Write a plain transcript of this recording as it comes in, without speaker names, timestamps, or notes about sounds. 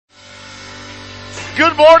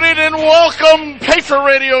Good morning and welcome, Patriot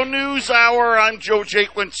Radio News Hour. I'm Joe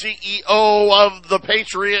Jaquin, CEO of the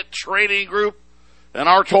Patriot Trading Group, and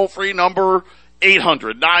our toll-free number,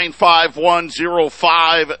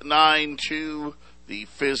 800-951-0592, the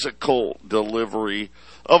physical delivery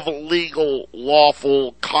of legal,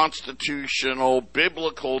 lawful, constitutional,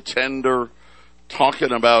 biblical tender,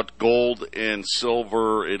 talking about gold and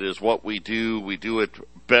silver. It is what we do. We do it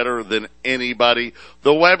better than anybody.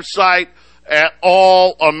 The website at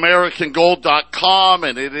allamericangold.com,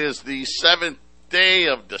 and it is the 7th day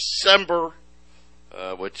of December,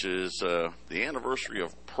 which is the anniversary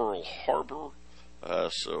of Pearl Harbor.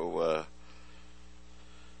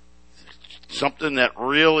 Something that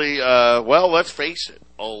really, let's face it,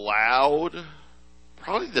 allowed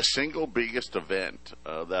probably the single biggest event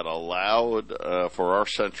that allowed for our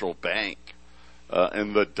central bank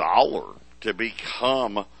and the dollar to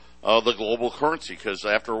become the global currency, because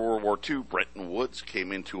after World War II, Bretton Woods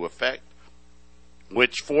came into effect,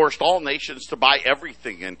 which forced all nations to buy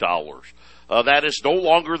everything in dollars. That is no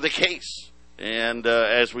longer the case. And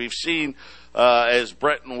as we've seen, as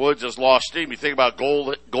Bretton Woods has lost steam, you think about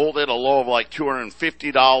gold at a low of like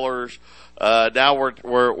 $250. Now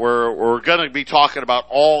we're going to be talking about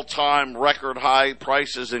all-time record high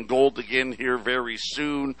prices in gold again here very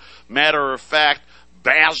soon. Matter of fact,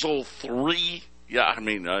 Basel III. Yeah, I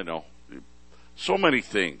mean, I know. So many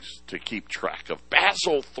things to keep track of.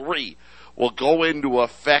 Basel III will go into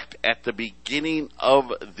effect at the beginning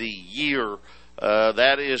of the year.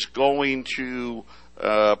 That is going to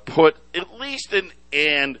put at least an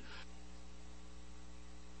end.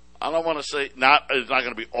 I don't want to say it's not going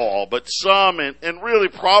to be all, but some, and really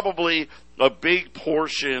probably a big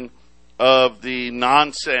portion of the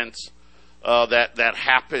nonsense that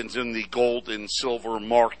happens in the gold and silver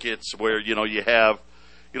markets, where you have,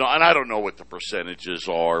 and I don't know what the percentages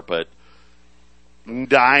are, but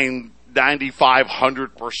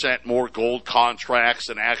 9,500% more gold contracts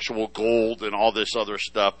than actual gold and all this other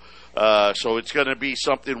stuff. So it's going to be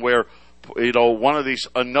something where, one of these,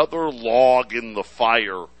 another log in the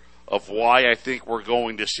fire of why I think we're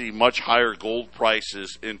going to see much higher gold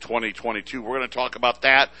prices in 2022. We're going to talk about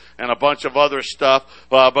that and a bunch of other stuff.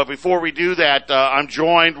 But before we do that, I'm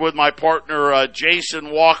joined with my partner,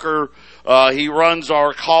 Jason Walker. He runs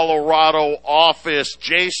our Colorado office.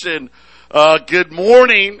 Jason, good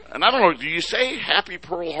morning. And I don't know, do you say Happy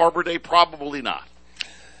Pearl Harbor Day? Probably not.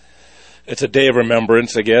 It's a day of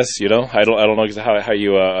remembrance, I guess. I don't know how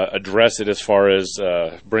you address it as far as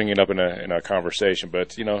bringing it up in a conversation,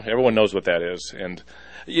 but everyone knows what that is. And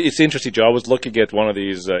it's interesting, Joe. I was looking at one of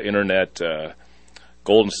these internet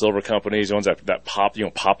gold and silver companies, the ones that pop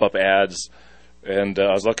up ads, and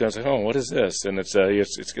I was looking. I was like, oh, what is this? And it's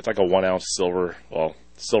like a 1 ounce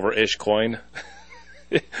silver-ish coin.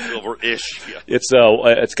 Silver-ish. Yeah.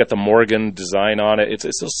 It's got the Morgan design on it. It's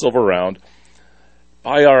still silver round.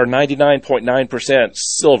 Buy our 99.9%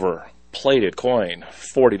 silver plated coin,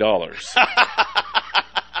 $40.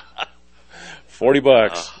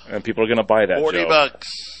 $40, and people are going to buy that. $40,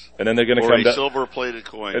 and then they're going to come to silver plated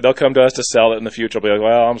coin. They'll come to us to sell it in the future. They'll be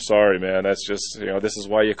like, "Well, I'm sorry, man. That's just this is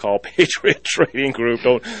why you call Patriot Trading Group.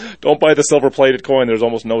 Don't buy the silver plated coin. There's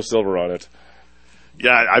almost no silver on it."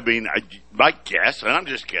 Yeah, I mean, my guess, and I'm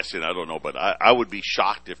just guessing, I don't know, but I would be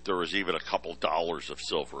shocked if there was even a couple dollars of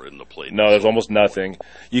silver in the plate. No, there's almost nothing.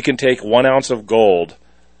 You can take 1 ounce of gold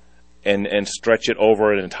and stretch it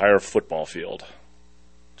over an entire football field.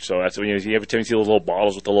 So that's when you see those little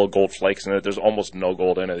bottles with the little gold flakes in it. There's almost no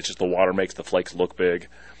gold in it. It's just the water makes the flakes look big.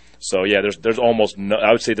 So yeah, there's almost no.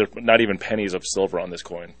 I would say there's not even pennies of silver on this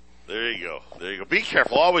coin. There you go. Be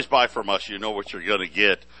careful. Always buy from us. You know what you're going to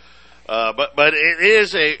get. But it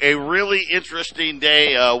is a really interesting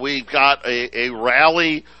day. We've got a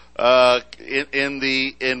rally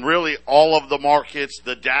in really all of the markets.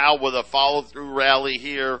 The Dow with a follow through rally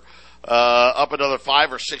here, up another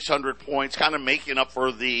 500 or 600 points, kind of making up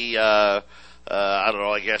for the I don't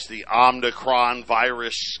know, I guess the Omicron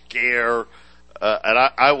virus scare.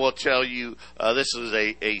 And I will tell you, this is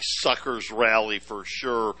a sucker's rally for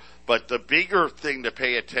sure. But the bigger thing to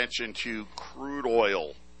pay attention to, crude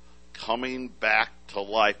oil coming back to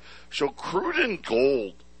life. So crude and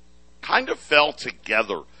gold kind of fell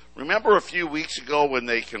together. Remember a few weeks ago when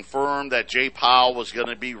they confirmed that Jay Powell was going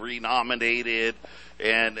to be renominated,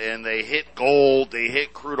 and they hit gold, they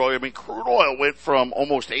hit crude oil. I mean, crude oil went from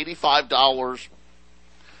almost $85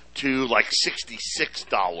 to like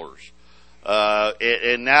 $66.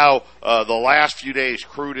 And now the last few days,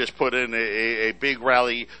 crude has put in a big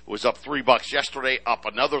rally. It was up $3 yesterday, up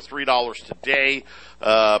another $3 today,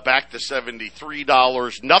 back to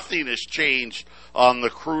 $73. Nothing has changed on the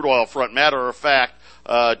crude oil front. Matter of fact,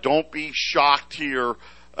 don't be shocked here.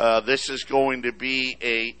 This is going to be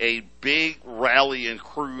a big rally in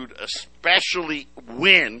crude, especially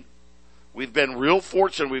when we've been real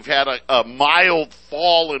fortunate. We've had a mild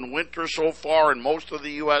fall in winter so far in most of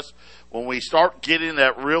the U.S. When we start getting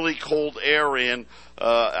that really cold air in,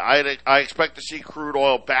 I expect to see crude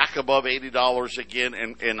oil back above $80 again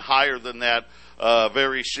and higher than that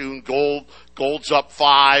very soon. Gold's up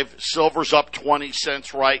 5, silver's up 20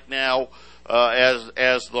 cents right now.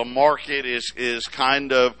 As the market is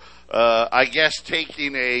kind of, I guess,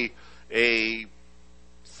 taking a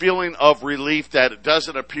feeling of relief that it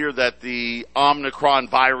doesn't appear that the Omicron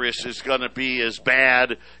virus is going to be as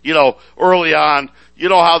bad. Early on,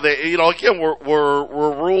 how they, again, we're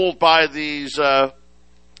ruled by these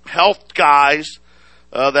health guys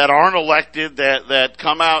that aren't elected, that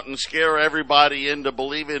come out and scare everybody into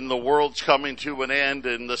believing the world's coming to an end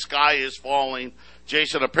and the sky is falling.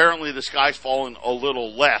 Jason, apparently the sky's falling a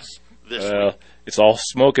little less this week. It's all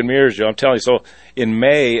smoke and mirrors, Joe. I'm telling you. So in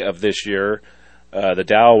May of this year, the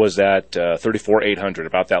Dow was at 34,800,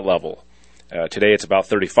 about that level. Today it's about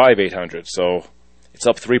 35,800. So it's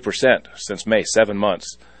up 3% since May, 7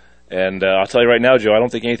 months. And I'll tell you right now, Joe, I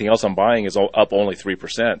don't think anything else I'm buying is up only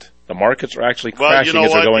 3%. The markets are actually crashing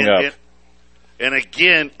as they're going up. And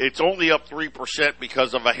again, it's only up 3%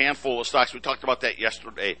 because of a handful of stocks. We talked about that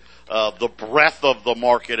yesterday. The breadth of the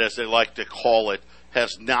market, as they like to call it,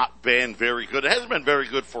 has not been very good. It hasn't been very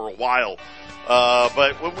good for a while.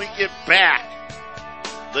 But when we get back,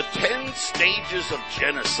 the 10 stages of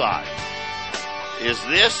genocide. Is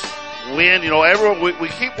this when, everyone, we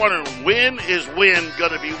keep wondering, when is when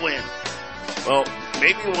going to be when? Well,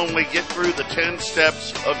 maybe when we get through the 10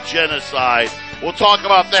 steps of genocide. We'll talk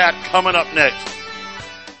about that coming up next.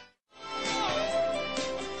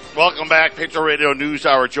 Welcome back. Patriot Radio News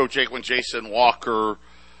Hour. Joe Jaquin, Jason Walker.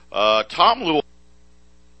 Tom Lewis,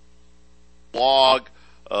 blog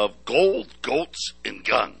of Gold, Goats, and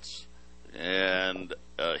Guns. And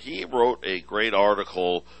he wrote a great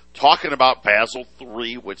article talking about Basel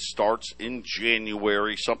III, which starts in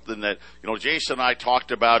January, something that, Jason and I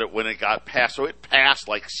talked about it when it got passed. So it passed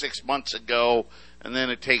like 6 months ago, and then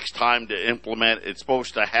it takes time to implement. It's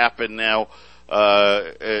supposed to happen now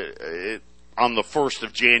on the 1st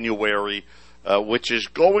of January, which is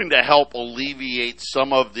going to help alleviate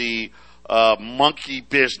some of the monkey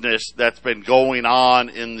business that's been going on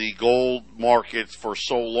in the gold markets for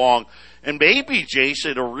so long. And maybe,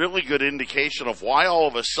 Jason, a really good indication of why all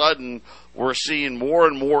of a sudden we're seeing more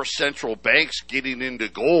and more central banks getting into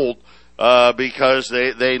gold because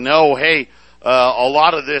they know, hey, a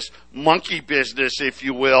lot of this monkey business, if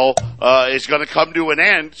you will, is going to come to an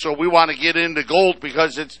end. So we want to get into gold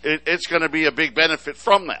because it's going to be a big benefit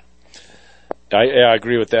from that. I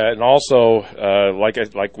agree with that. And also,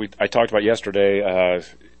 I talked about yesterday,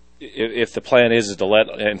 if the plan is to let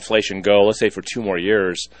inflation go, let's say for 2 more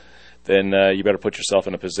years, then you better put yourself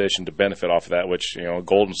in a position to benefit off of that, which,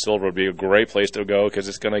 gold and silver would be a great place to go because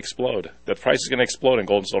it's going to explode. The price is going to explode in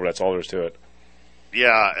gold and silver. That's all there is to it. Yeah,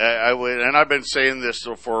 I would, and I've been saying this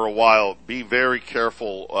for a while. Be very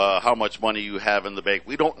careful how much money you have in the bank.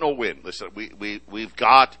 We don't know when. Listen, we've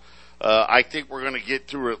got. I think we're going to get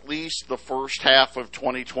through at least the first half of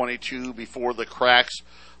 2022 before the cracks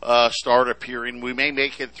start appearing. We may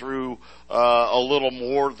make it through a little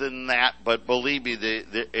more than that, but believe me,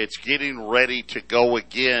 it's getting ready to go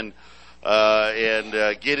again.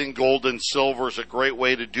 And getting gold and silver is a great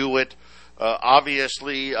way to do it.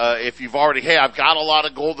 Obviously, if you've already, hey, I've got a lot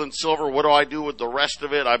of gold and silver, what do I do with the rest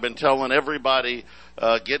of it? I've been telling everybody,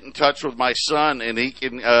 get in touch with my son, and he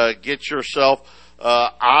can get yourself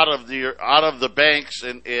out of the banks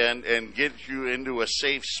and get you into a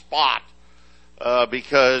safe spot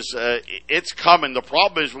because it's coming. The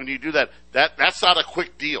problem is when you do that's not a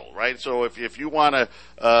quick deal, right? So if you want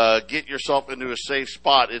to get yourself into a safe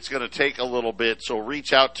spot, it's going to take a little bit. So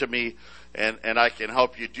reach out to me. And I can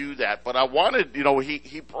help you do that. But I wanted,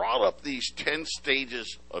 he brought up these 10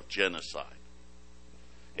 stages of genocide.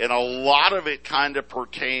 And a lot of it kind of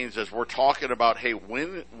pertains as we're talking about, hey,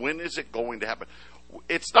 when is it going to happen?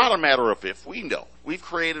 It's not a matter of if. We know. We've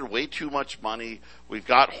created way too much money. We've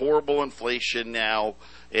got horrible inflation now.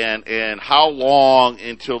 And how long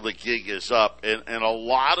until the gig is up? And a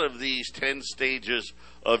lot of these 10 stages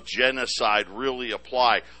of genocide really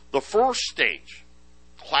apply. The first stage,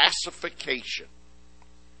 classification,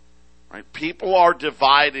 right? People are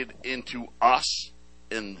divided into us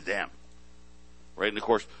and them. right? And of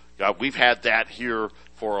course, we've had that here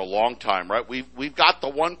for a long time, right? We've got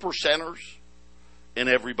the 1%ers and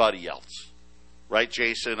everybody else, right,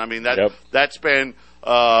 Jason? I mean, that's been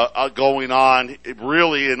going on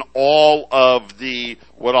really in all of the,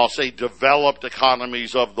 what I'll say, developed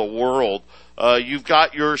economies of the world. You've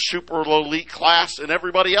got your super elite class and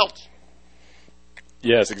everybody else.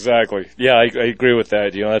 Yes, exactly. Yeah, I agree with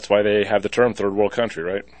that. You know, that's why they have the term third world country,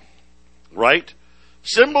 right? Right?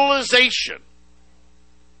 Symbolization.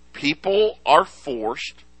 People are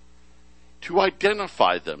forced to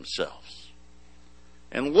identify themselves.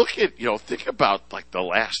 And look at, think about like the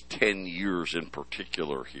last 10 years in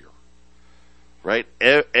particular here. Right?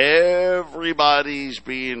 Everybody's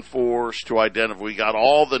being forced to identify. We got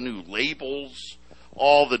all the new labels,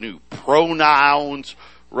 all the new pronouns,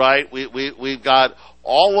 right? We've got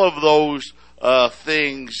all of those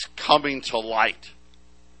things coming to light.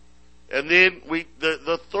 And then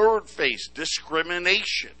the third phase,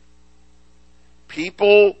 discrimination.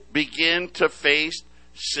 People begin to face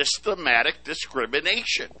systematic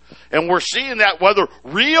discrimination. And we're seeing that whether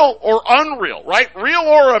real or unreal, right? Real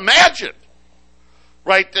or imagined,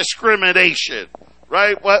 right? Discrimination,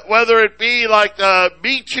 right? Whether it be like the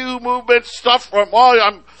Me Too movement stuff from,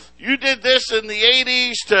 you did this in the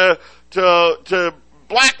 80s to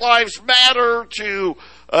Black Lives Matter to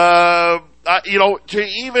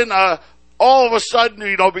even all of a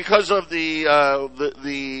sudden, because of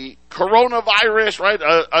the coronavirus, right?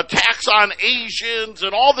 Attacks on Asians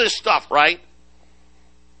and all this stuff, right?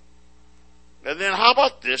 And then how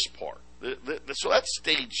about this part? So that's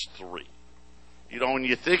stage 3. When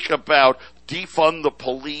you think about defund the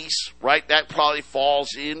police, right? That probably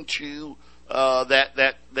falls into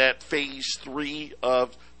that phase 3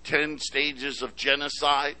 of 10 stages of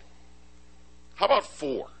genocide. How about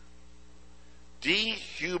 4?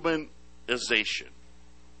 Dehumanization.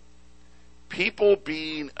 People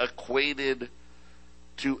being equated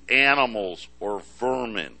to animals or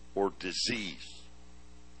vermin or disease.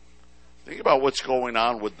 Think about what's going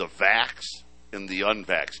on with the vax and the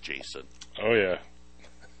unvax, Jason. Oh, yeah.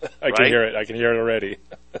 I can hear it. I can hear it already.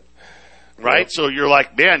 Right? So you're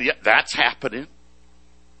like, man, yeah, that's happening.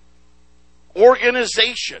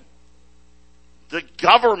 Organization. The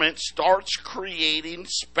government starts creating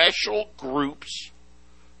special groups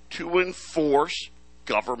to enforce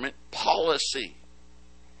government policy.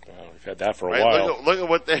 Well, we've had that for a while. Look at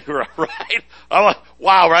what they were, right? I'm like,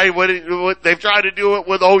 wow, right? What they've tried to do it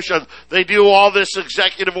with OSHA. They do all this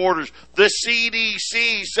executive orders. The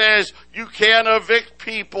CDC says you can't evict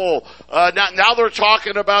people. Now they're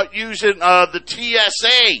talking about using the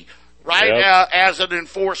TSA, right, as an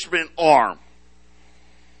enforcement arm.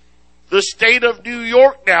 The state of New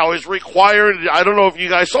York now is requiring, I don't know if you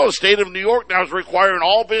guys saw, the state of New York now is requiring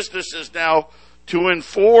all businesses now to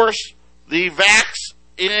enforce the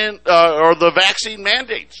the vaccine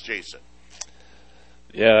mandates, Jason.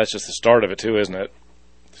 Yeah, that's just the start of it too, isn't it?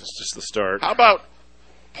 It's just the start. How about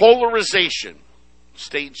polarization,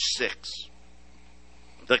 stage 6?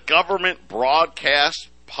 The government broadcasts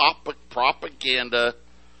propaganda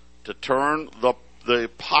to turn the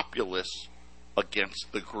populace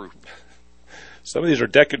against the group. Some of these are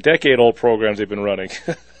decade-old programs they've been running.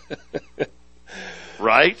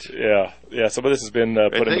 Right? Yeah. Some of this has been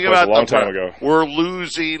put into place a long time ago. We're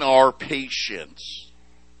losing our patience,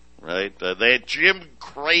 right? They had Jim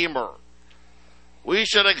Cramer. We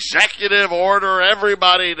should executive order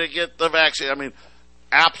everybody to get the vaccine. I mean,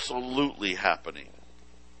 absolutely happening.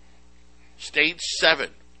 Stage 7,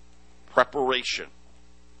 preparation.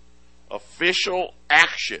 Official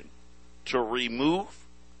action to remove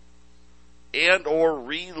and or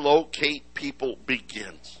relocate people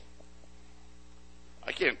begins.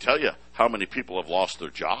 I can't tell you how many people have lost their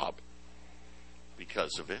job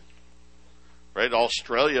because of it. Right?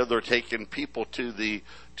 Australia, they're taking people to the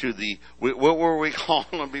what were we calling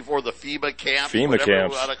them before? The FEMA camps? FEMA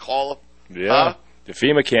camps. We ought to call them. Yeah. The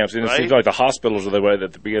FEMA camps. And it seems like the hospitals are the way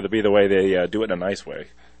that be the way they do it in a nice way.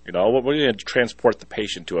 We're going to transport the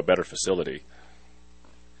patient to a better facility.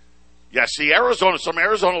 Yeah, see, some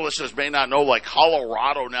Arizona listeners may not know, like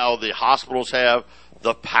Colorado now, the hospitals have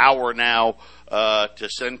the power now to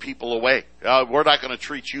send people away. We're not going to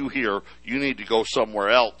treat you here. You need to go somewhere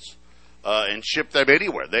else and ship them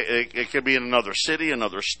anywhere. It could be in another city,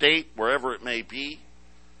 another state, wherever it may be.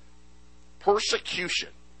 Persecution.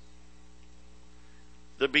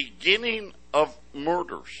 The beginning of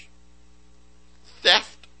murders.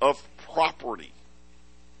 Theft of property.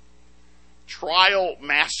 Trial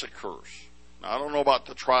massacres. Now, I don't know about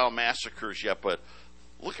the trial massacres yet, but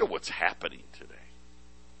look at what's happening today.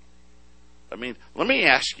 I mean, let me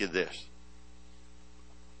ask you this.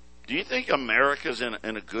 Do you think America's in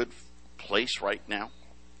a good place right now?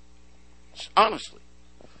 Honestly.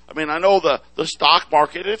 I mean, I know the stock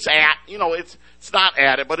market, it's not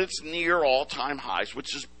at it, but it's near all-time highs,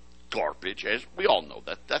 which is garbage, as we all know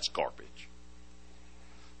that. That's garbage.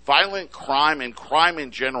 Violent crime and crime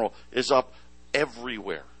in general is up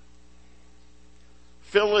everywhere.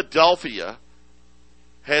 Philadelphia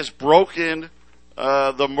has broken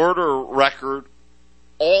the murder record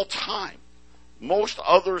all time. Most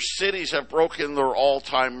other cities have broken their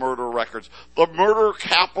all-time murder records. The murder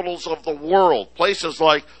capitals of the world, places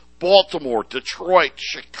like Baltimore, Detroit,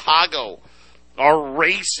 Chicago, are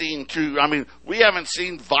racing to, I mean, we haven't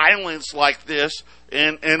seen violence like this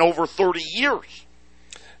in over 30 years.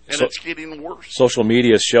 And it's getting worse. Social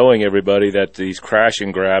media is showing everybody that these crash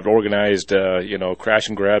and grab, organized, crash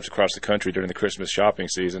and grabs across the country during the Christmas shopping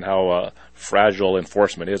season, how fragile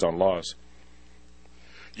enforcement is on laws.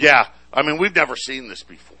 Yeah, I mean, we've never seen this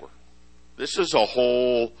before. This is a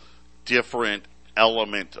whole different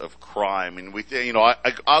element of crime. And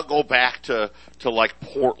I'll go back to like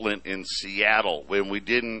Portland and Seattle when we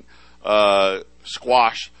didn't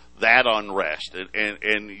squash that unrest,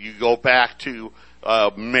 and you go back to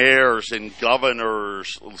mayors and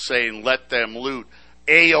governors saying let them loot.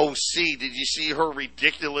 AOC, did you see her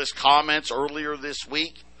ridiculous comments earlier this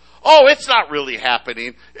week? Oh, it's not really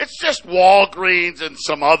happening. It's just Walgreens and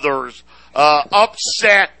some others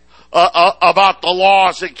upset about the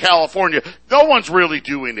laws in California. No one's really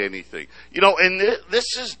doing anything. And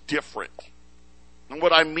this is different. And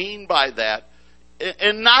what I mean by that,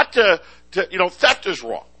 and not to theft is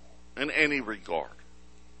wrong in any regard.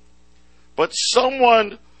 But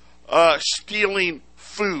someone stealing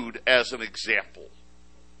food, as an example,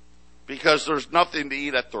 because there's nothing to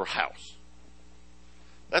eat at their house.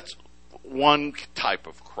 That's one type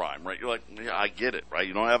of crime, right? You're like, yeah, I get it, right?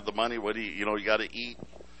 You don't have the money. What do you got to eat?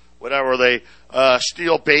 Whatever. They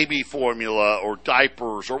steal baby formula or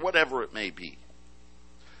diapers or whatever it may be.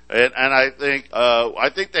 And I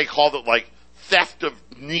think they called it like theft of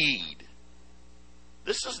need.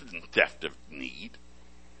 This isn't theft of need.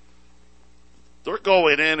 They're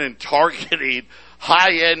going in and targeting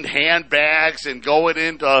high-end handbags and going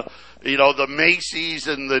into, the Macy's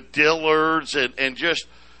and the Dillards and just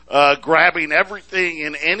grabbing everything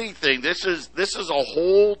and anything. This is a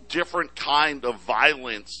whole different kind of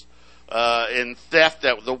violence and theft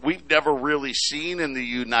that we've never really seen in the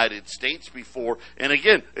United States before. And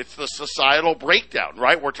again, it's the societal breakdown,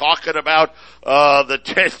 right? We're talking about the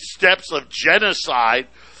 10 steps of genocide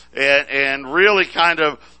and really kind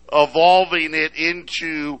of evolving it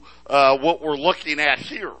into what we're looking at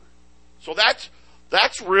here. So that's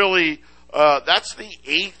really that's the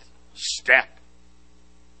 8th step.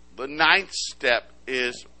 The 9th step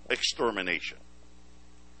is extermination.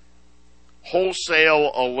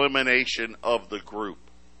 Wholesale elimination of the group.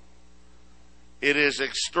 It is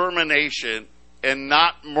extermination and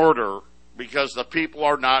not murder because the people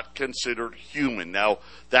are not considered human. Now,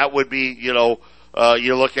 that would be, you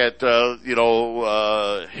look at,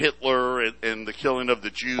 Hitler and the killing of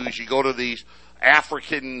the Jews. You go to these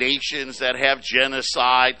African nations that have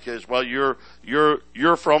genocide because, well, you're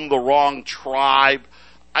from the wrong tribe.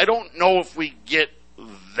 I don't know if we get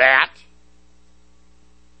that,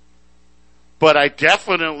 but I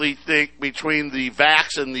definitely think between the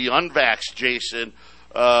vax and the unvax, Jason,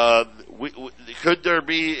 could there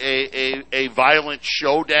be a violent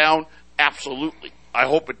showdown? Absolutely. I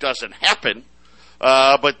hope it doesn't happen.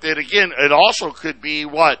 But then again, it also could be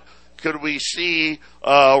what? Could we see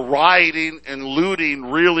rioting and looting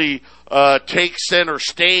really take center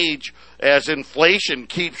stage as inflation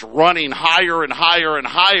keeps running higher and higher and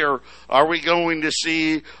higher? Are we going to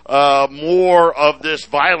see more of this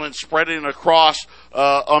violence spreading across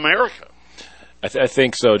America? I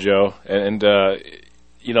think so, Joe. And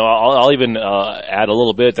I'll even add a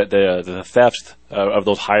little bit that the theft of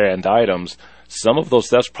those higher-end items, some of those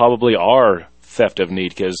thefts probably are theft of need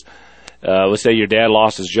because let's say your dad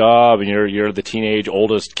lost his job and you're the teenage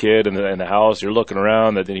oldest kid in the house. You're looking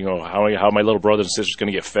around that how are my little brothers and sisters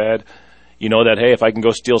going to get fed? You know that, hey, if I can go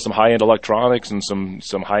steal some high-end electronics and some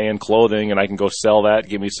high-end clothing and I can go sell that,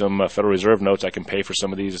 give me some Federal Reserve notes, I can pay for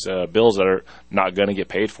some of these bills that are not going to get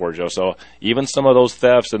paid for, Joe. So even some of those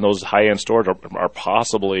thefts and those high-end stores are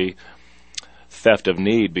possibly theft of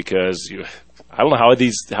need because I don't know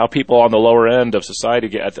how people on the lower end of society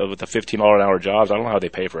get with the $15 an hour jobs. I don't know how they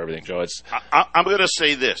pay for everything, Joe. I'm going to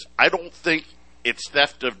say this. I don't think it's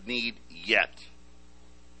theft of need yet.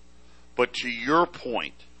 But to your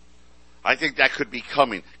point, I think that could be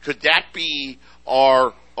coming. Could that be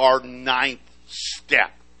our 9th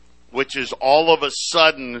step, which is all of a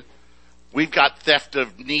sudden we've got theft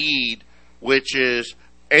of need, which is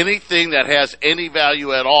anything that has any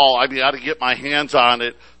value at all. I got to get my hands on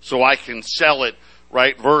it so I can sell it,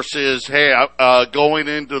 right? Versus, hey, going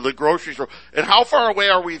into the grocery store. And how far away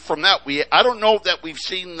are we from that? I don't know that we've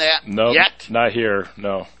seen that yet. Not here,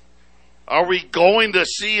 no. Are we going to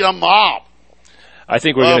see a mob? I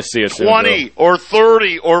think we're going to see it soon. 20 or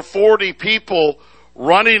 30 or 40 people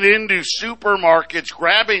running into supermarkets,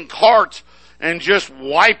 grabbing carts, and just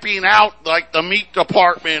wiping out like the meat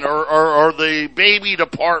department or the baby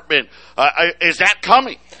department. Is that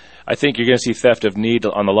coming? I think you're going to see theft of need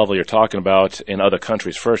on the level you're talking about in other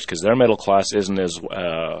countries first, because their middle class isn't as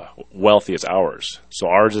wealthy as ours. So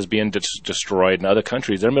ours is being destroyed. In other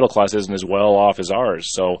countries, their middle class isn't as well off as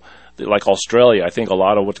ours. So like Australia, I think a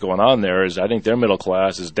lot of what's going on there is I think their middle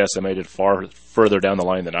class is decimated far further down the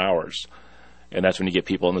line than ours. And that's when you get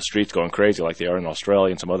people in the streets going crazy like they are in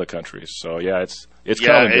Australia and some other countries. So yeah, it's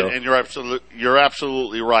coming, Bill. And you're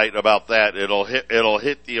absolutely right about that. It'll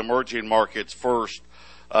hit the emerging markets first.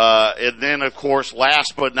 And then, of course,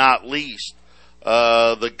 last but not least,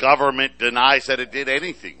 the government denies that it did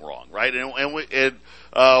anything wrong, right? And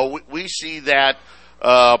we see that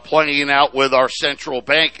playing out with our central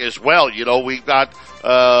bank as well. You know, we've got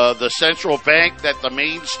the central bank that the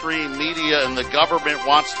mainstream media and the government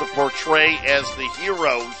wants to portray as the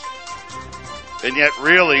heroes, and yet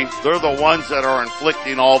really they're the ones that are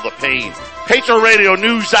inflicting all the pain. Patriot Radio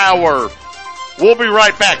News Hour. We'll be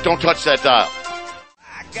right back. Don't touch that dial.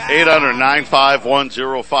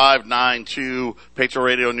 800-951-0592. Patriot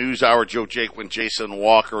Radio News Hour. Joe Jaquin, Jason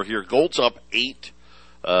Walker here. Gold's up 8,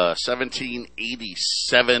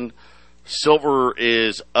 1787. Silver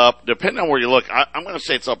is up, depending on where you look. I'm going to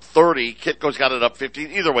say it's up 30. Kitco's got it up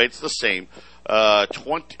 15. Either way, it's the same.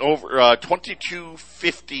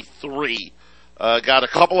 2253. Got a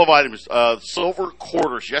couple of items. Silver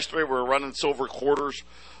quarters. Yesterday we were running silver quarters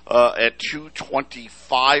at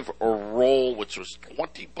 $2.25 a roll, which was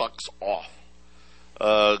 $20 off.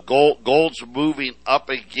 Gold's moving up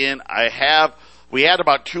again. We had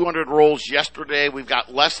about 200 rolls yesterday. We've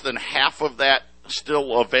got less than half of that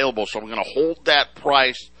still available, so I'm going to hold that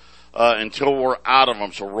price until we're out of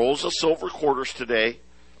them. So rolls of silver quarters today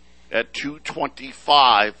at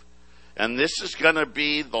 $2.25, and this is going to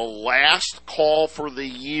be the last call for the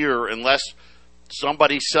year unless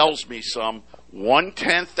somebody sells me some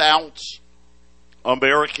 1/10 ounce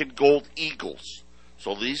American Gold Eagles.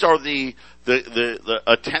 So these are a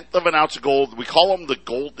tenth of an ounce of gold. We call them the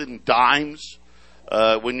golden dimes.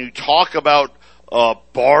 When you talk about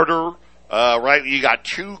barter, right, you got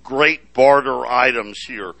two great barter items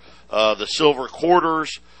here. The silver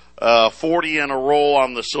quarters, 40 in a roll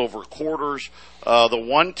on the silver quarters. The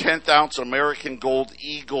 1/10 ounce American Gold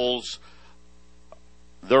Eagles,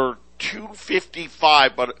 they're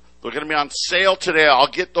 $2.55, but they're going to be on sale today. I'll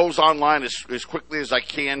get those online as quickly as I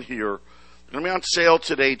can here. They're going to be on sale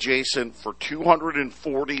today, Jason, for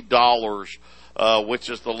 $240, which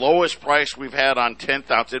is the lowest price we've had on 10th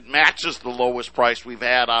ounce. It matches the lowest price we've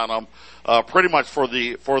had on them pretty much for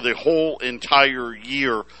the whole entire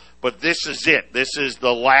year. But this is it. This is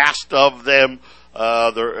the last of them.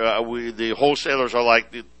 The wholesalers are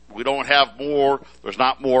like, we don't have more. There's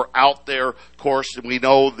not more out there. Of course, we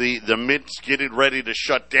know the mint's getting ready to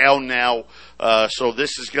shut down now. So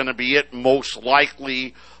this is going to be it most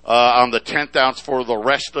likely on the 10th ounce for the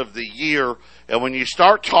rest of the year. And when you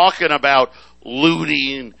start talking about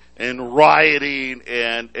looting and rioting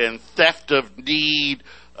and theft of need,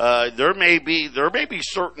 there may be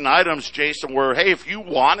certain items, Jason, where, hey, if you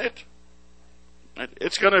want it,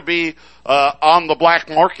 it's going to be on the black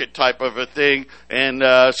market type of a thing, and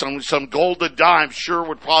some golden dimes sure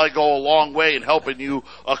would probably go a long way in helping you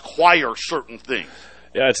acquire certain things.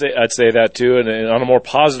 Yeah, I'd say that too, and on a more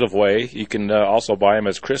positive way, you can also buy them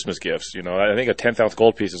as Christmas gifts. You know, I think a 10th ounce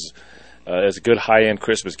gold piece is a good high end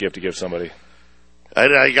Christmas gift to give somebody.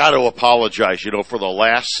 I got to apologize. You know, for the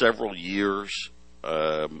last several years,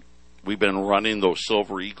 we've been running those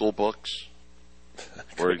Silver Eagle books.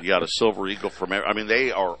 Where you got a Silver Eagle from, I mean,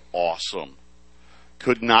 they are awesome.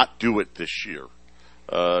 Could not do it this year.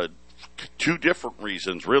 Two different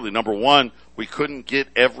reasons, really. Number one, we couldn't get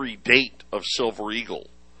every date of Silver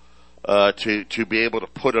Eagle to be able to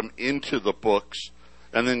put them into the books.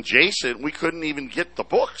 And then, Jason, we couldn't even get the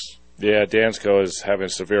books. Yeah, Dansco is having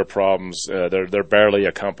severe problems. They're barely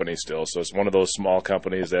a company still, so it's one of those small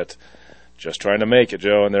companies that just trying to make it,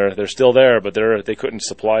 Joe, and they're still there, but they couldn't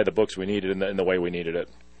supply the books we needed in the way we needed it,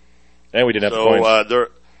 and we didn't have coins.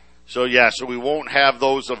 So we won't have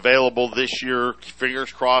those available this year.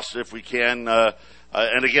 Fingers crossed if we can.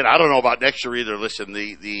 And again, I don't know about next year either. Listen,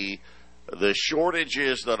 the the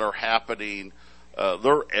shortages that are happening,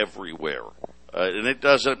 they're everywhere. And it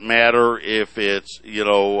doesn't matter if it's,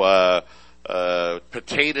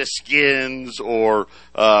 potato skins or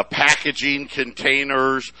packaging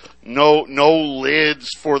containers, no lids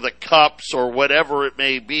for the cups or whatever it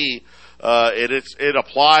may be. It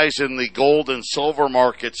applies in the gold and silver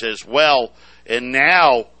markets as well. And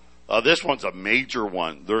now, this one's a major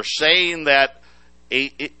one. They're saying that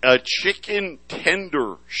a chicken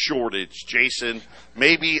tender shortage, Jason,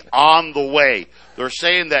 may be on the way. They're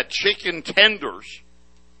saying that chicken tenders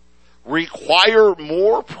require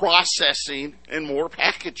more processing and more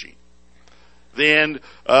packaging than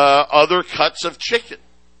other cuts of chicken.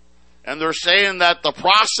 And they're saying that the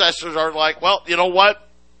processors are like, well, you know what?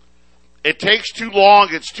 It takes too long.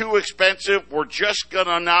 It's too expensive. We're just going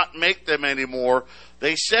to not make them anymore.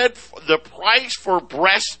 They said the price for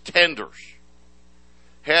breast tenders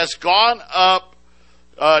has gone up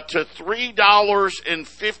to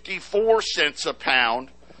 $3.54 a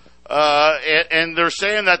pound. And they're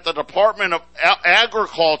saying that the Department of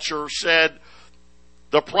Agriculture said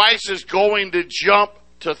the price is going to jump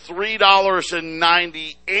to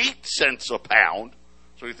 $3.98 a pound.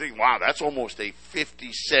 So you think, wow, that's almost a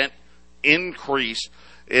 50-cent increase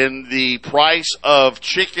in the price of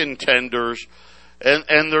chicken tenders.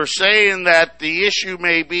 And they're saying that the issue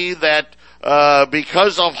may be that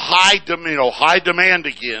because of high demand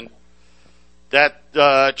again, that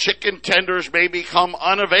chicken tenders may become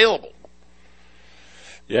unavailable.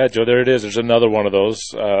 Yeah, Joe, there it is. There's another one of those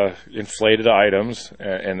inflated items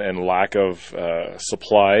and lack of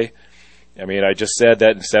supply. I mean, I just said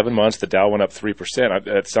that in 7 months, the Dow went up 3%.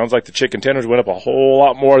 It sounds like the chicken tenders went up a whole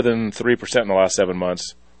lot more than 3% in the last 7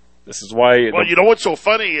 months. This is why... Well, you know what's so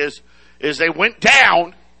funny is they went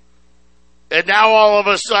down, and now all of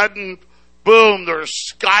a sudden, boom, they're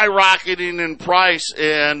skyrocketing in price.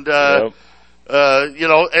 And, and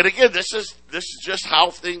again, this is just how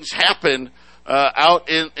things happen out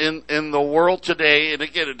in the world today. And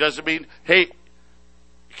again, it doesn't mean, hey,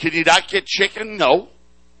 can you not get chicken? No.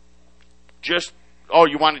 Just, oh,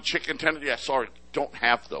 you wanted chicken tenders? Yeah, sorry, don't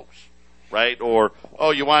have those, right? Or, oh,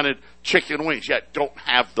 you wanted chicken wings? Yeah, don't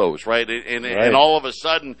have those, right? And all of a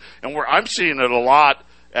sudden, and I'm seeing it a lot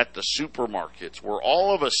at the supermarkets, where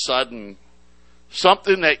all of a sudden,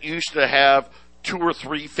 something that used to have 2 or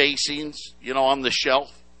 3 facings, on the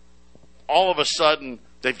shelf, all of a sudden,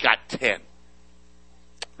 they've got 10.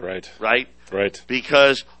 Right.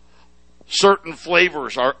 Because certain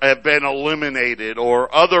flavors have been eliminated,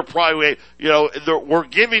 or other we're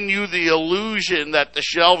giving you the illusion that the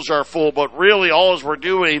shelves are full, but really all we're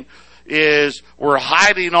doing is we're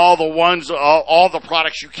hiding all the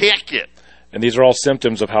products you can't get. And these are all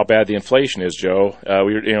symptoms of how bad the inflation is, Joe.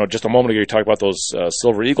 Just a moment ago, you talked about those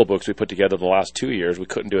Silver Eagle books we put together the last 2 years. We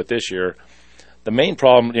couldn't do it this year. The main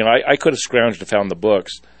problem, I could have scrounged and found the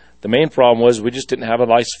books. The main problem was we just didn't have a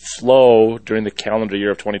nice flow during the calendar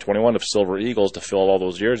year of 2021 of Silver Eagles to fill all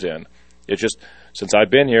those years in. It's just, since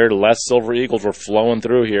I've been here, less Silver Eagles were flowing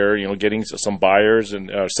through here, getting some buyers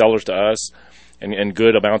and sellers to us, and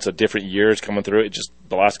good amounts of different years coming through. It just,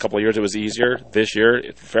 the last couple of years it was easier. This year,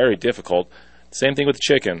 it's very difficult. Same thing with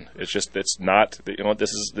chicken. It's not,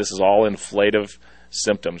 this is all inflative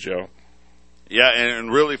symptoms, Joe. Yeah,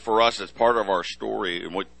 and really for us, it's part of our story,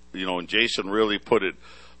 and and Jason really put it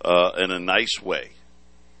in a nice way.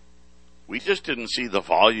 We just didn't see the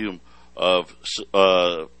volume of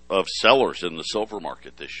sellers in the silver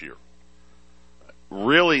market this year.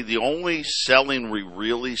 Really, the only selling we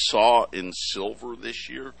really saw in silver this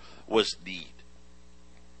year was need.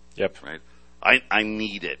 Yep. Right. I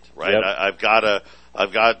need it. Right. Yep.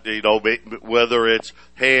 I've got whether it's,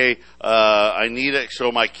 hey, I need it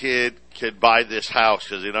so my kid could buy this house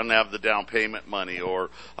because he doesn't have the down payment money,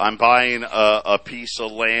 or I'm buying a piece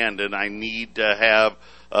of land and I need to have,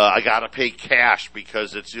 I got to pay cash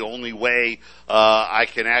because it's the only way I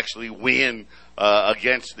can actually win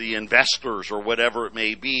against the investors or whatever it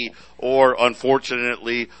may be. Or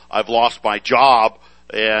unfortunately, I've lost my job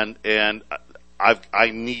and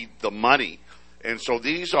I need the money. And so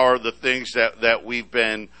these are the things that we've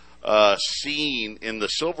been seeing in the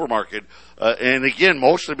silver market. And again,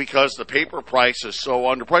 mostly because the paper price is so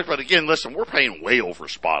underpriced. But again, listen, we're paying way over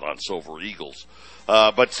spot on Silver Eagles.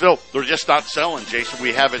 But still, they're just not selling, Jason.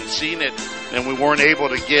 We haven't seen it, and we weren't able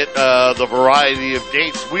to get the variety of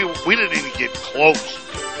dates. We didn't even get close.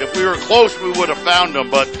 If we were close, we would have found them,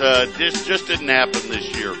 but this just didn't happen this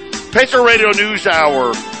year. Patriot Radio News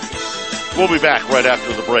Hour. We'll be back right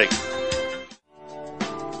after the break.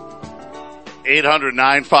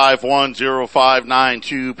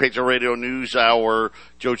 800-951-0592, Patriot Radio News Hour.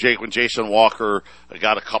 Joe Jaquin, Jason Walker. I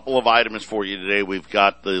got a couple of items for you today. We've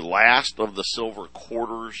got the last of the silver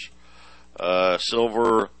quarters.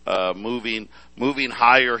 Silver moving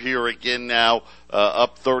higher here again now,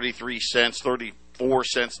 up 33 cents, 34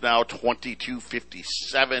 cents now,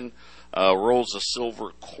 22.57. Rolls of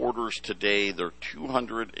silver quarters today. They're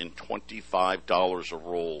 $225 a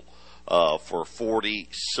roll. For 40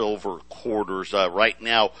 silver quarters. Right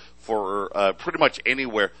now, for pretty much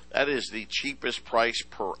anywhere, that is the cheapest price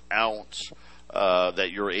per ounce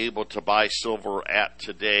that you're able to buy silver at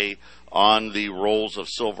today on the rolls of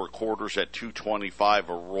silver quarters at $225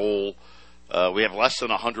 a roll. We have less than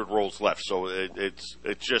 100 rolls left, so it's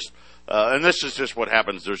just, and this is just what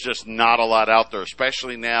happens. There's just not a lot out there,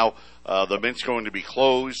 especially now. The mint's going to be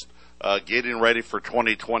closed, getting ready for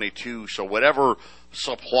 2022, so whatever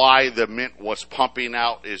supply the mint was pumping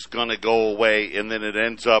out is going to go away, and then it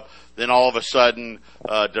ends up, then all of a sudden,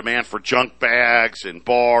 demand for junk bags and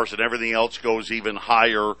bars and everything else goes even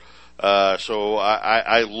higher. So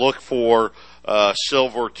I look for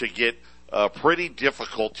silver to get pretty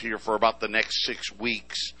difficult here for about the next 6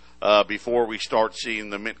 weeks before we start seeing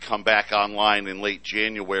the mint come back online in late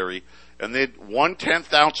January. And then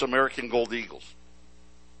 1/10 ounce American Gold Eagles.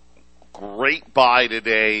 Great buy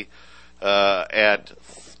today at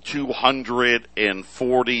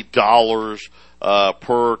 $240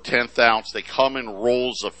 per 10th ounce. They come in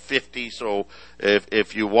rolls of 50, so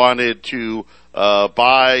if you wanted to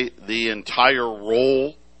buy the entire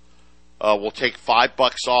roll, we'll take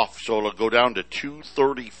 $5 off, so it'll go down to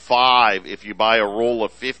 $235 if you buy a roll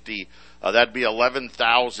of 50. That'd be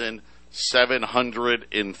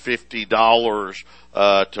 $11,750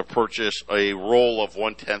 to purchase a roll of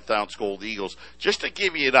 1/10 ounce Gold Eagles. Just to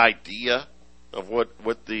give you an idea of what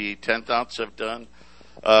the 10th ounce have done.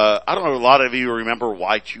 I don't know, a lot of you remember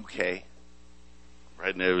Y2K,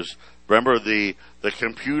 right? And it was, remember the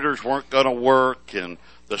computers weren't going to work and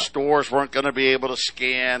the stores weren't going to be able to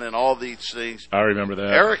scan and all these things. I remember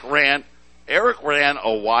that. Eric ran a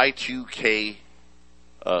Y2K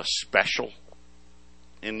special,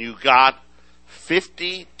 and you got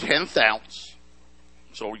 50 10th ounce.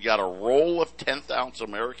 So you got a roll of 10th ounce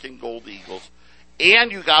American Gold Eagles,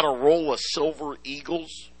 and you got a roll of silver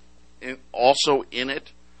Eagles also in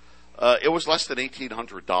it. It was less than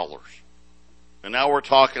 $1,800. And now we're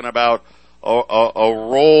talking about a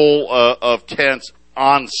roll of 10ths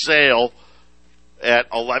on sale at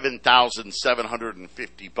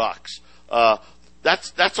 $11,750.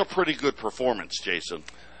 That's a pretty good performance, Jason.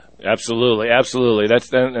 Absolutely.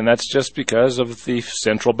 That's just because of the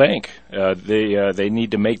central bank. They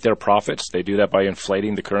need to make their profits. They do that by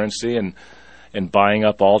inflating the currency and buying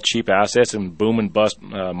up all cheap assets and boom and bust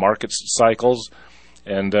market cycles.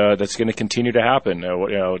 And that's going to continue to happen.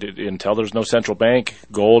 Until there's no central bank,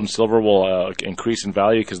 gold and silver will increase in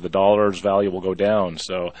value because the dollar's value will go down.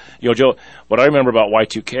 So, Joe, what I remember about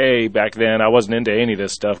Y2K back then, I wasn't into any of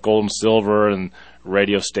this stuff, gold and silver and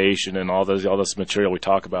radio station and all this material we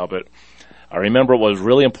talk about. But I remember what was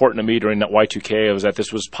really important to me during that Y2K was that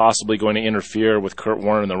this was possibly going to interfere with Kurt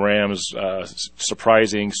Warner and the Rams'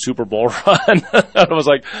 surprising Super Bowl run. I was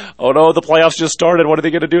like, oh no, the playoffs just started. What are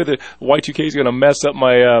they going to do? The Y2K is going to mess up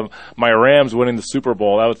my Rams winning the Super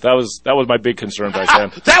Bowl. That was my big concern back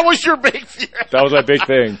then. That was your big fear. That was my big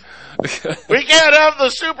thing. We can't have the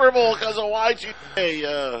Super Bowl because of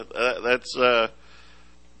Y2K. That's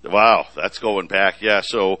wow. That's going back. Yeah.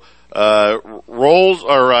 So rolls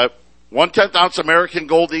are. 1/10 ounce American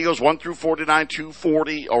Gold Eagles, 1 through 49,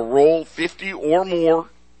 $240. A roll, 50 or more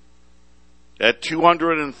at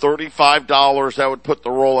 $235. That would put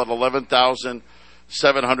the roll at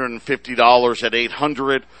 $11,750 at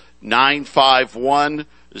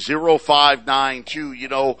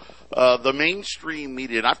 800-951-0592. The mainstream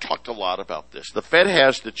media, and I've talked a lot about this, the Fed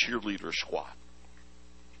has the cheerleader squad,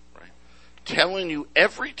 right? Telling you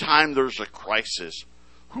every time there's a crisis,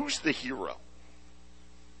 who's the hero?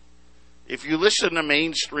 If you listen to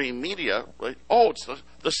mainstream media, right? Oh, it's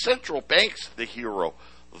the central bank's the hero.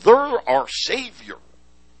 They're our savior.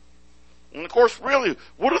 And of course, really,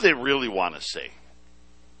 what do they really want to save?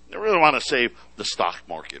 They really want to save the stock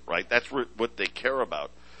market, right? That's what they care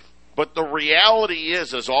about. But the reality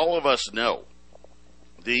is, as all of us know,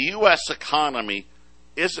 the U.S. economy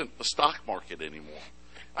isn't the stock market anymore.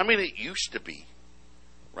 I mean, it used to be,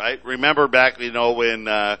 right? Remember back, when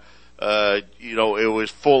it was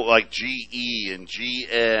full like GE and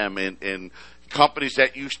GM and companies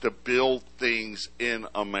that used to build things in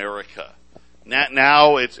America.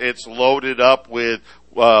 Now it's loaded up with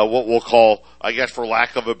what we'll call, I guess for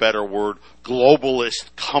lack of a better word,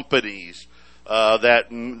 globalist companies that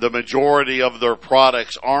the majority of their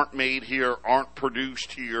products aren't made here, aren't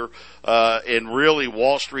produced here, and really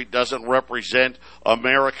Wall Street doesn't represent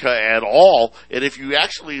America at all. And if you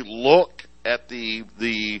actually look at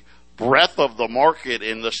the breadth of the market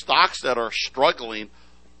and the stocks that are struggling,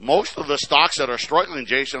 most of the stocks that are struggling,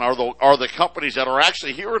 Jason, are the companies that are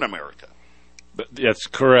actually here in America. That's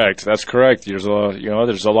correct. That's correct. There's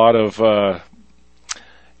there's a lot of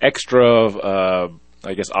extra,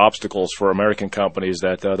 I guess, obstacles for American companies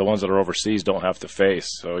that the ones that are overseas don't have to face.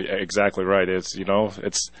 So yeah, exactly right. It's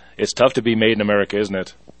tough to be made in America, isn't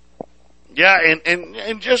it? Yeah,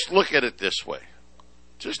 and just look at it this way.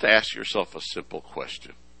 Just ask yourself a simple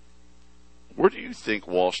question. Where do you think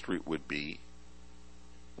Wall Street would be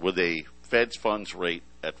with a Fed's funds rate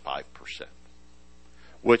at 5%,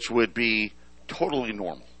 which would be totally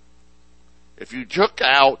normal? If you took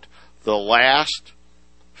out the last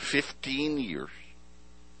 15 years,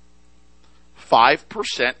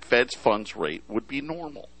 5% Fed's funds rate would be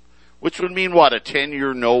normal, which would mean what? A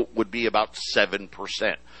 10-year note would be about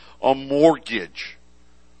 7%. A mortgage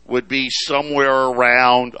would be somewhere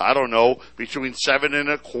around, I don't know, between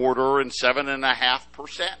 7.25% and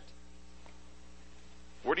 7.5%.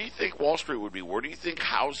 Where do you think Wall Street would be? Where do you think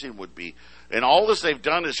housing would be? And all this they've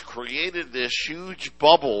done is created this huge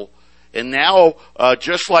bubble. And now,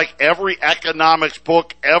 just like every economics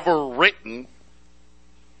book ever written,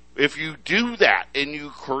 if you do that and you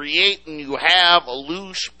create and you have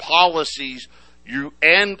loose policies, you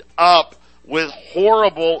end up with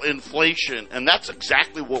horrible inflation. And that's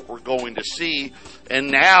exactly what we're going to see.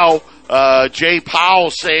 And now, Jay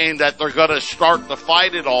Powell saying that they're going to start to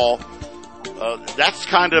fight it all. That's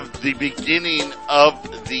kind of the beginning of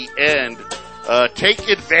the end. Take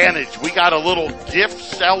advantage. We got a little gift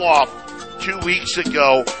sell-off 2 weeks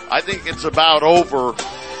ago. I think it's about over.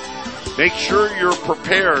 Make sure you're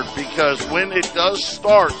prepared, because when it does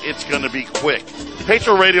start, it's going to be quick.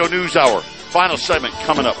 Patriot Radio News Hour, final segment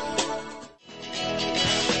coming up.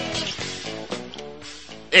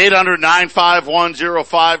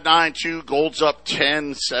 800-951-0592. Gold's up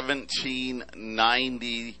 10,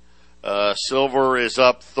 17.90. Silver is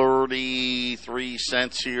up 33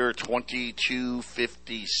 cents here,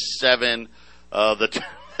 22.57. I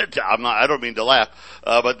don't mean to laugh,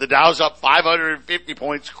 but the Dow's up 550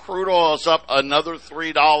 points. Crude oil's up another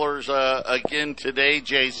 $3 again today,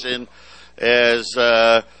 Jason, as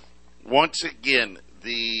once again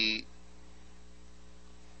the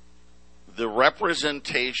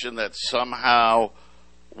representation that somehow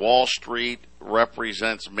Wall Street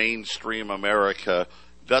represents mainstream America.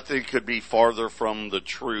 Nothing could be farther from the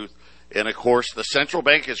truth. And, of course, the central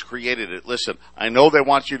bank has created it. Listen, I know they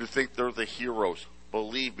want you to think they're the heroes.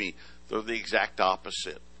 Believe me, they're the exact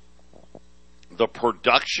opposite. The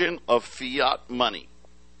production of fiat money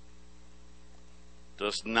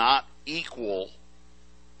does not equal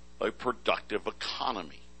a productive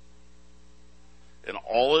economy. And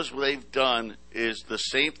all as they've done is the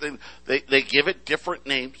same thing. They give it different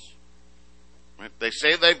names. They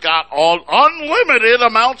say they've got all unlimited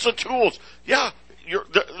amounts of tools. Yeah,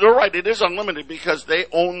 they're right. It is unlimited because they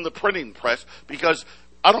own the printing press. Because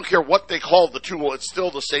I don't care what they call the tool, it's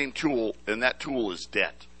still the same tool, and that tool is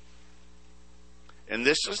debt. And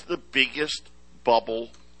this is the biggest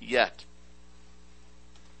bubble yet.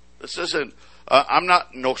 This isn't, I'm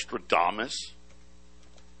not Nostradamus.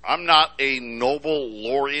 I'm not a Nobel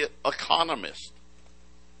laureate economist.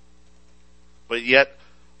 But yet,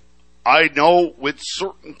 I know with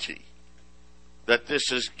certainty that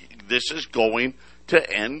this is going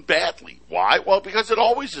to end badly. Why? Well, because it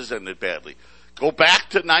always has ended badly. Go back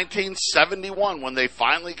to 1971 when they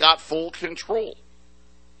finally got full control.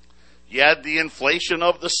 You had the inflation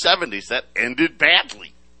of the 70s that ended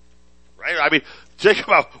badly. Right? I mean, think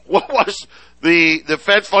about what was the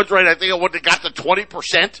Fed funds rate. I think it got to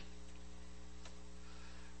 20%.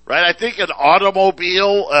 Right? I think an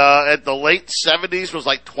automobile at the late 70s was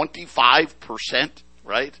like 25%,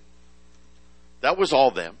 right? That was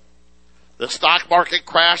all them. The stock market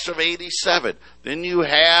crash of 87. Then you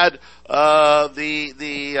had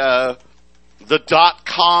the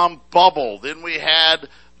dot-com bubble. Then we had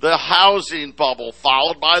the housing bubble,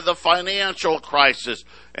 followed by the financial crisis.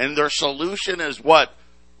 And their solution is what?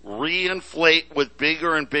 Reinflate with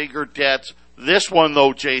bigger and bigger debts. This one,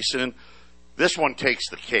 though, Jason, this one takes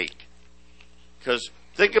the cake. Because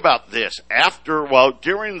think about this.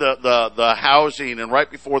 During the housing and right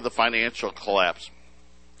before the financial collapse,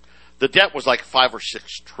 the debt was like $5 or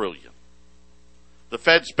 $6 trillion. The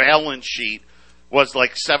Fed's balance sheet was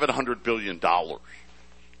like $700 billion.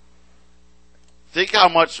 Think how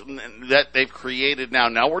much that they've created now.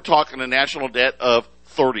 Now we're talking a national debt of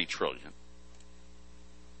 $30 trillion.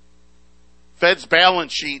 Fed's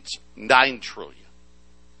balance sheet's $9 trillion.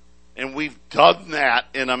 And we've done that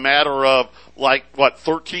in a matter of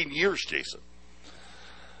 13 years, Jason.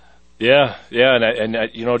 Yeah, and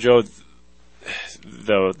you know, Joe,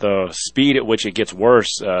 the speed at which it gets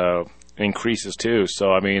worse increases too.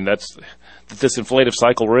 So I mean, that's this inflative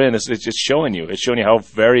cycle we're in. It's just showing you. It's showing you how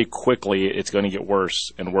very quickly it's going to get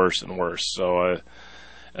worse and worse and worse. So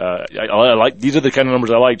I like these are the kind of numbers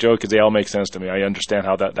I like, Joe, because they all make sense to me. I understand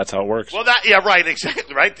how that's how it works. Well, right,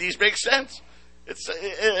 exactly, right. These make sense.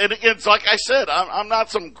 It's like I said, I'm not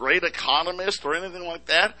some great economist or anything like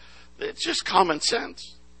that. It's just common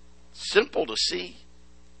sense. Simple to see.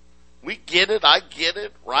 We get it. I get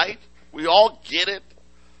it. Right? We all get it.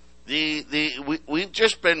 We've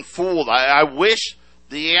just been fooled. I wish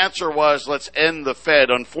the answer was let's end the Fed.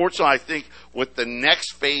 Unfortunately, I think what the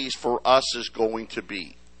next phase for us is going to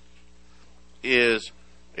be is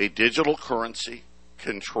a digital currency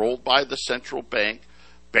controlled by the central bank.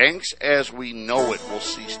 Banks as we know it will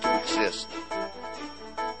cease to exist.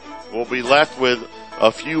 We'll be left with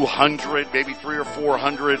a few hundred, maybe 300 or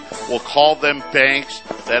 400. We'll call them banks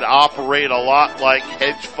that operate a lot like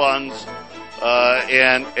hedge funds,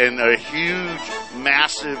 and a huge,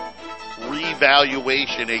 massive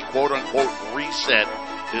revaluation, a quote-unquote reset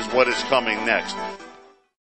is what is coming next.